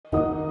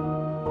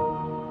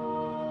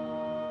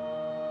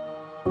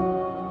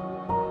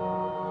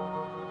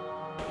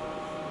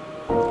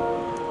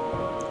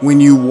When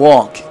you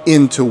walk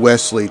into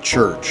Wesley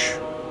Church,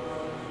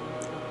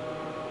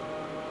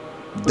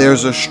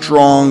 there's a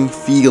strong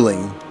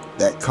feeling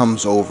that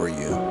comes over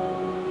you.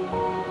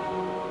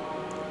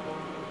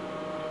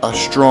 A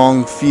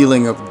strong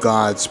feeling of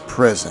God's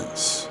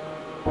presence.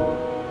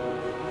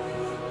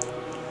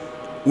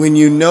 When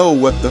you know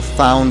what the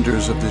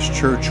founders of this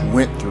church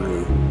went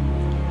through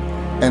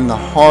and the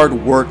hard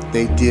work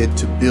they did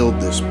to build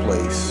this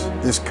place,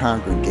 this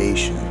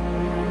congregation,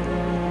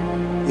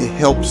 it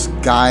helps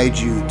guide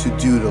you to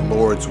do the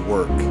Lord's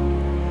work,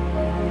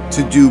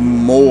 to do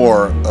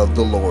more of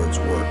the Lord's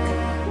work.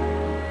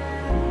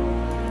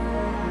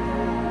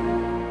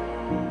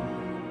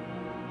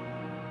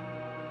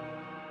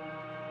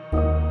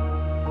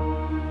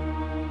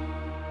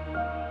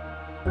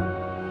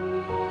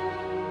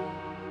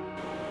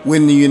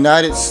 When the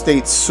United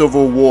States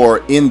Civil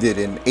War ended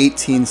in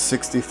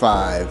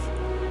 1865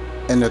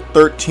 and the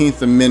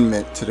 13th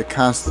Amendment to the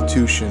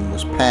Constitution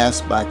was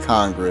passed by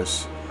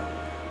Congress,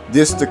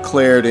 this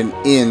declared an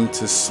end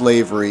to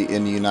slavery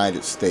in the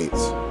United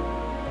States.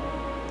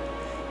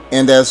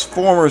 And as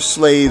former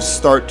slaves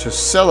start to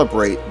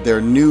celebrate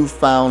their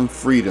newfound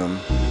freedom,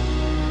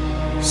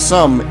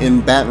 some in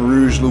Baton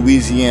Rouge,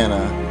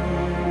 Louisiana,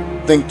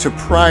 think to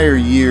prior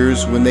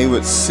years when they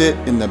would sit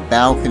in the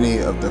balcony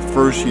of the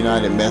First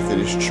United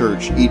Methodist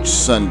Church each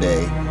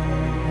Sunday,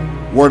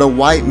 where the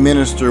white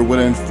minister would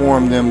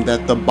inform them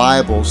that the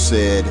Bible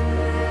said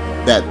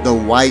that the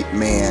white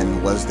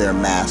man was their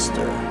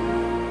master.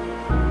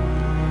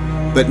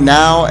 But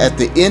now, at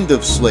the end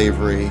of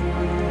slavery,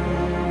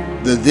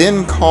 the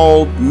then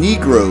called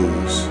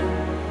Negroes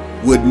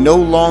would no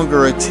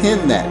longer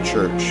attend that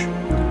church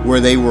where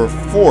they were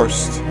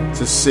forced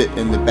to sit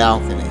in the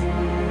balcony.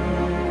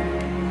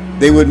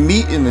 They would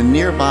meet in the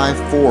nearby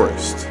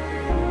forest.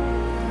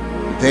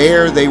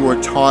 There they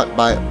were taught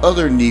by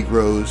other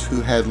Negroes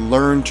who had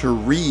learned to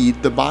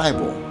read the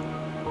Bible.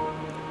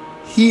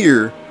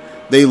 Here,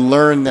 they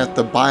learned that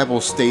the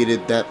Bible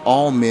stated that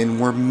all men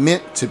were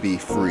meant to be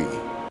free.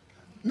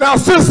 Now,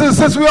 sisters,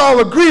 since we all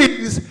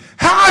agree,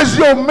 how's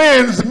your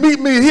men's meet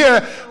me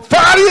here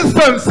Friday at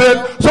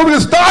sunset so we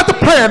can start the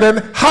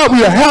planning how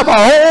we have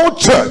our own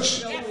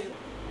church?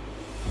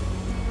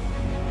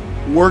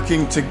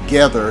 Working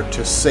together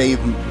to save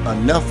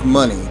enough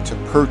money to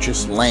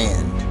purchase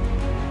land,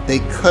 they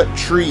cut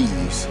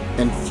trees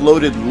and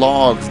floated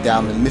logs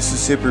down the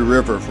Mississippi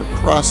River for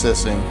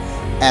processing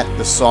at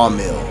the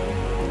sawmill.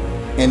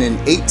 And in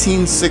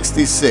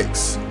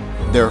 1866,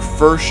 their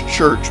first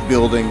church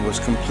building was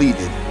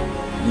completed,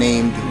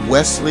 named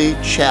Wesley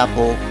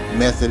Chapel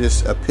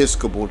Methodist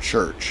Episcopal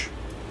Church.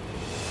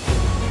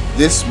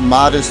 This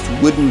modest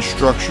wooden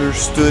structure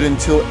stood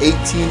until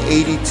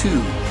 1882,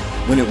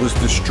 when it was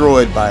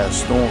destroyed by a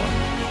storm.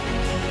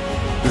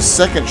 The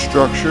second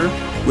structure,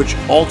 which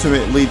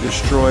ultimately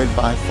destroyed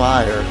by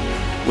fire,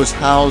 was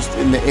housed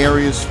in the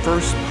area's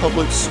first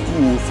public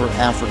school for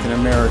African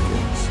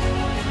Americans.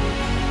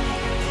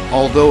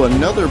 Although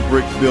another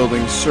brick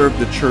building served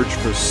the church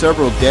for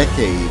several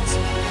decades,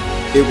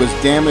 it was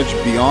damaged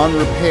beyond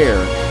repair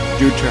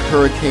due to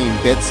Hurricane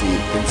Betsy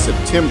in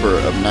September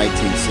of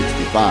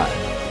 1965.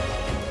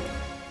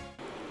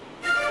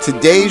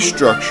 Today's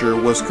structure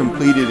was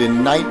completed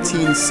in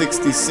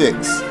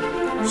 1966.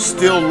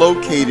 Still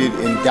located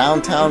in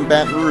downtown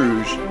Baton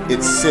Rouge,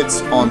 it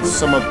sits on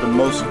some of the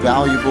most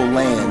valuable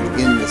land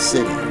in the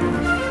city.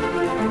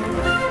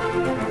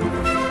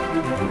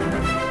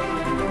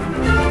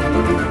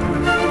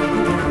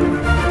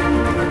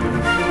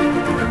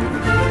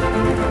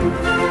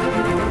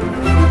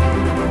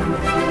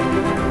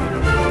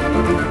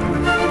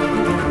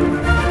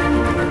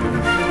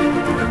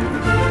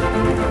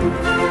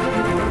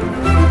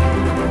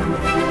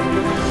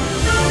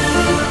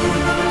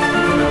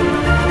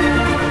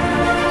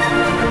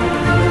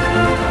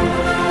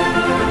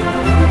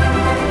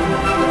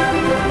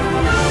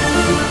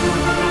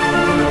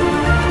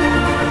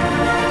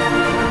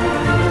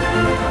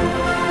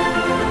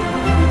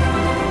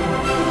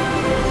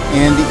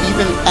 And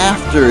even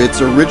after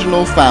its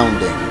original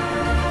founding,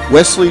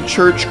 Wesley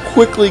Church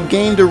quickly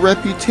gained a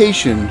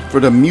reputation for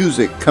the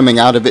music coming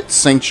out of its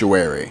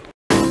sanctuary.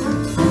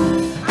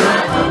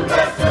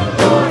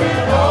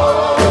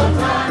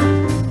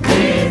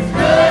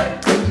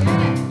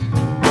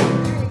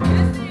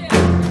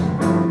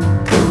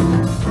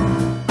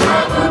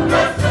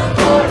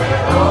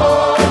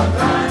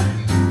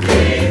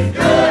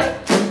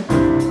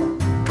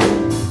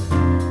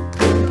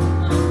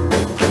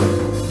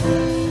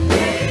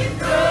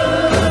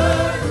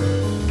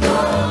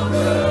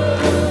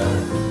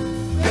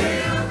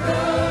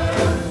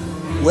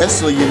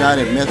 Wesley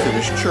United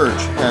Methodist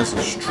Church has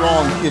a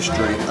strong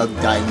history of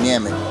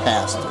dynamic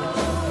pastors.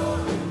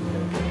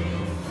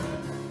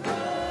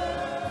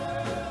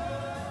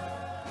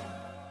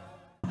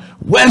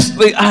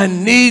 Wesley, I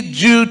need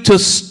you to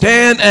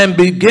stand and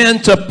begin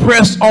to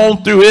press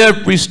on through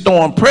every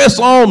storm. Press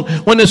on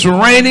when it's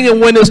raining and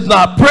when it's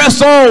not.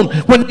 Press on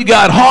when you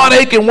got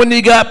heartache and when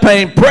you got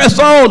pain. Press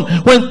on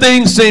when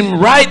things seem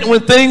right and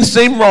when things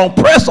seem wrong.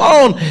 Press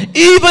on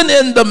even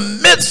in the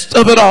midst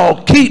of it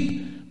all.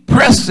 Keep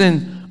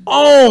pressing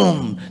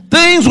on.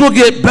 Things will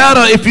get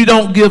better if you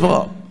don't give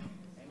up.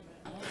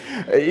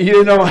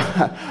 You know,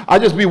 I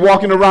just be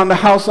walking around the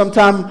house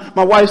sometime.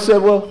 My wife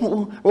said,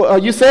 well,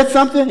 you said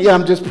something? Yeah,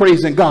 I'm just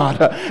praising God.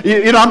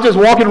 You know, I'm just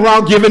walking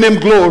around giving him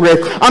glory.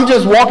 I'm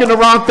just walking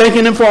around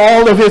thanking him for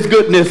all of his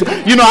goodness.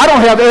 You know, I don't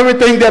have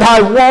everything that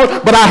I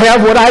want, but I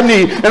have what I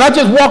need. And I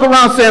just walk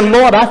around saying,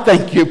 Lord, I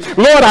thank you.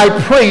 Lord, I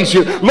praise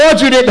you. Lord,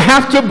 you didn't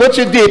have to, but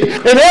you did.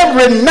 And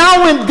every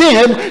now and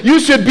then, you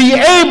should be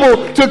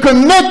able to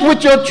connect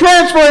with your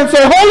transfer and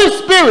say, Holy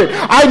Spirit,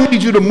 I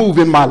need you to move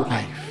in my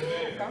life.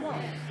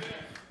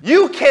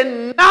 You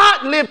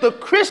cannot live the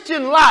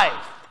Christian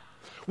life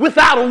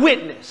without a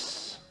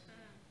witness.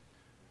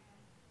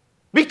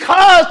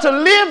 Because to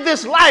live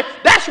this life,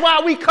 that's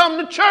why we come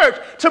to church,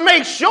 to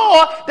make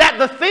sure that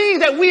the things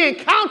that we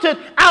encountered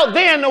out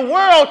there in the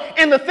world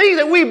and the things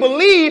that we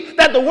believe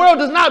that the world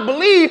does not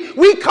believe,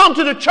 we come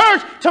to the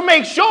church to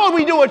make sure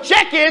we do a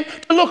check-in,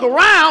 to look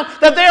around,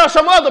 that there are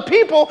some other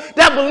people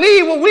that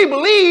believe what we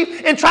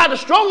believe and try to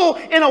struggle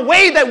in a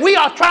way that we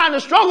are trying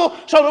to struggle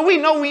so that we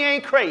know we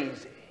ain't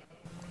crazy.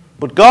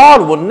 But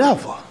God will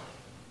never,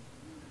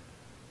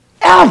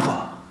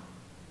 ever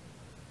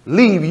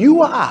leave you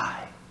or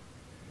I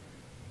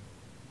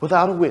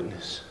without a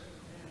witness.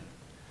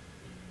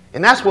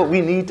 And that's what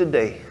we need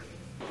today.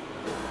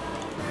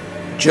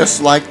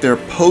 Just like their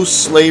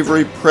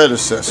post-slavery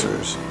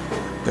predecessors,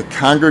 the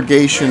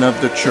Congregation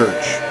of the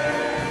Church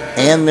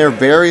and their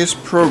various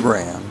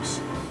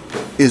programs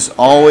is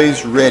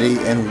always ready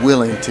and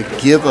willing to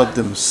give of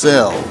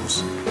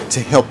themselves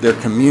to help their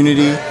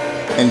community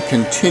and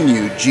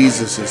continue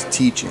Jesus'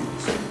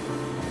 teachings.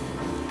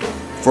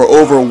 For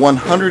over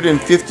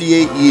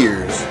 158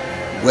 years,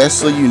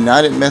 Wesley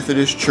United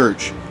Methodist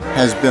Church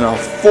has been a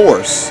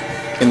force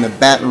in the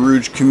Baton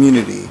Rouge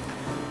community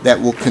that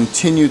will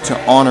continue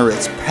to honor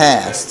its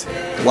past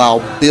while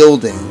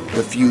building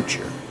the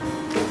future.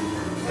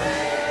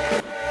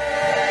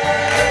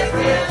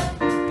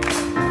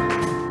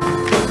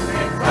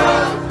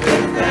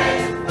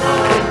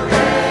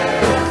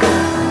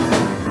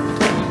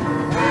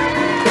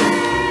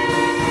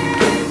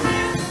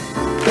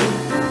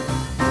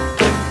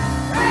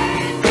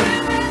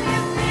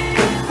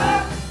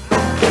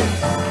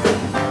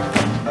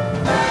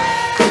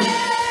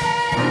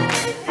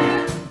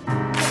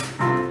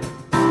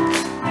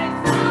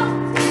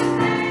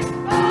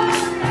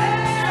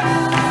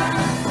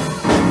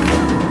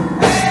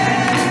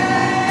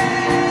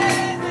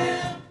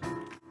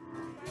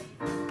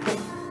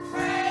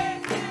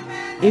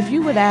 If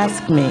you would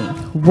ask me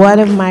what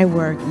of my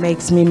work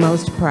makes me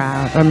most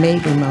proud or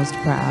made me most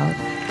proud,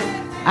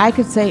 I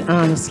could say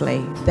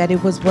honestly that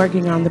it was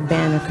working on the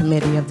banner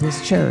committee of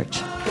this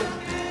church.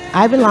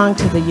 I belong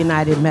to the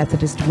United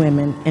Methodist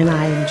Women and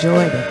I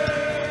enjoyed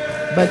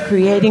it, but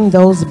creating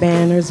those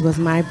banners was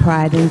my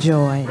pride and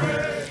joy.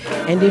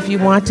 And if you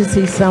want to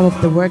see some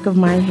of the work of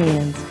my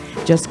hands,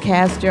 just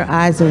cast your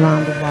eyes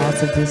around the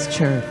walls of this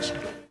church.